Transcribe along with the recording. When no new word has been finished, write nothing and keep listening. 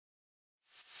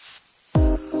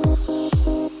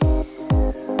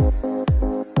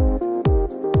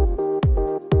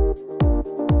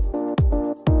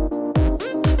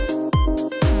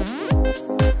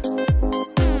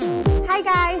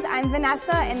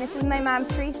Vanessa, and this is my mom,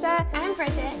 Teresa. I'm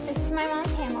Bridget. This is my mom,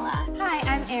 Pamela. Hi,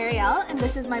 I'm Ariel, and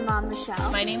this is my mom, Michelle.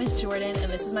 My name is Jordan,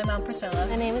 and this is my mom, Priscilla.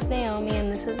 My name is Naomi,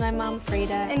 and this is my mom,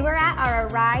 Frida. And we're at our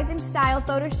Arrive in Style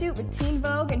photo shoot with Teen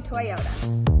Vogue and Toyota.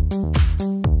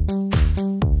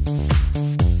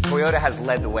 Toyota has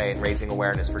led the way in raising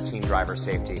awareness for teen driver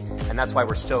safety, and that's why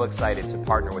we're so excited to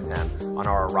partner with them on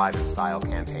our Arrive in Style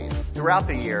campaign. Throughout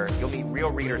the year, you'll meet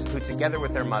real readers who, together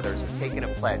with their mothers, have taken a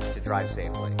pledge to drive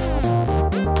safely.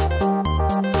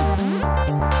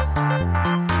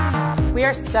 We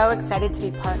are so excited to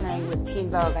be partnering with Teen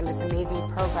Vogue on this amazing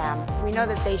program. We know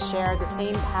that they share the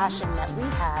same passion that we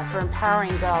have for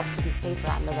empowering girls to be safer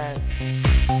on the roads.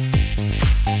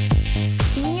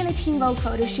 Being in a Teen Vogue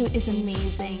photo shoot is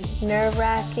amazing.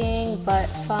 Nerve-wracking, but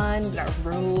fun. Our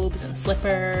robes and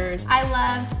slippers. I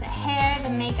loved the hair, the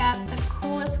makeup, the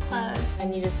coolest clothes.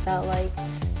 And you just felt like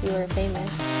you were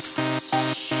famous.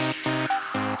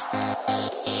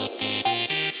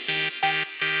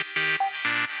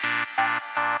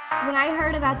 When I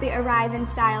heard about the Arrive in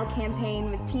Style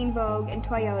campaign with Teen Vogue and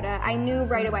Toyota, I knew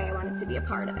right away I wanted to be a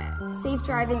part of it. Safe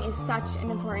driving is such an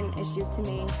important issue to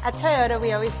me. At Toyota,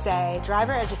 we always say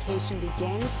driver education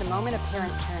begins the moment a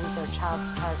parent turns their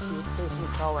child's car seat facing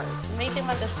forward. Make them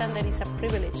understand that it's a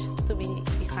privilege to be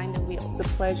behind the wheel. The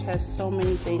pledge has so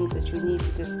many things that you need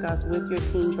to discuss with your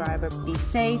teen driver. Be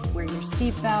safe, wear your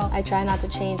seatbelt. I try not to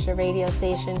change the radio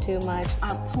station too much.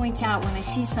 I'll point out when I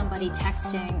see somebody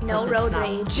texting. No road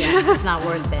rage. Yeah, it's not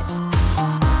worth it.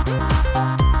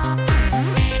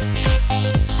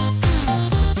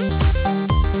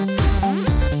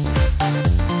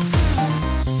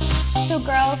 So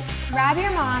girls, grab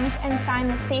your moms and sign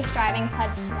the Safe Driving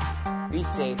Pledge today. Be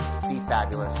safe, be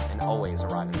fabulous, and always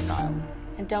arrive in style.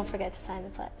 And don't forget to sign the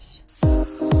pledge.